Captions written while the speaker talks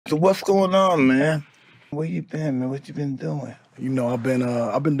So what's going on, man? Where you been, man? What you been doing? You know, I've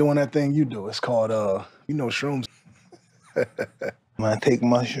been doing that thing you do. It's called shrooms. When I take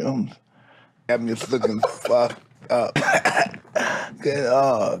mushrooms, got me looking fucked up. Good,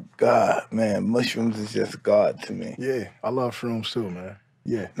 oh God, man, mushrooms is just God to me. Yeah, I love shrooms too, man.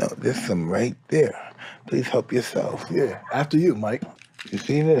 Yeah. No, there's some right there. Please help yourself. Yeah, after you, Mike. You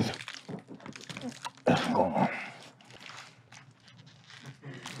see this? Let's go on.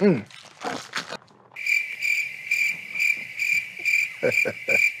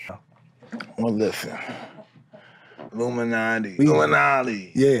 Well, listen. Illuminati.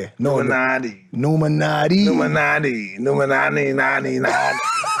 Illuminati. Yeah. No, Illuminati. Illuminati. Illuminati. Illuminati. Nani. That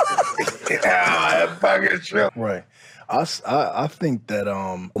fucking true. Right. I think that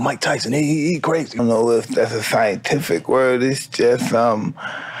Mike Tyson, he crazy. I don't know if that's a scientific word. It's just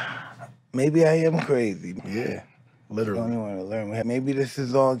maybe I am crazy. Yeah, I literally. only want to learn. Maybe this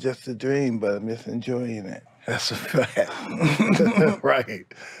is all just a dream, but I'm just enjoying it. That's a fact. Right.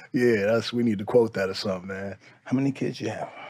 Yeah, we need to quote that or something, man. How many kids you have?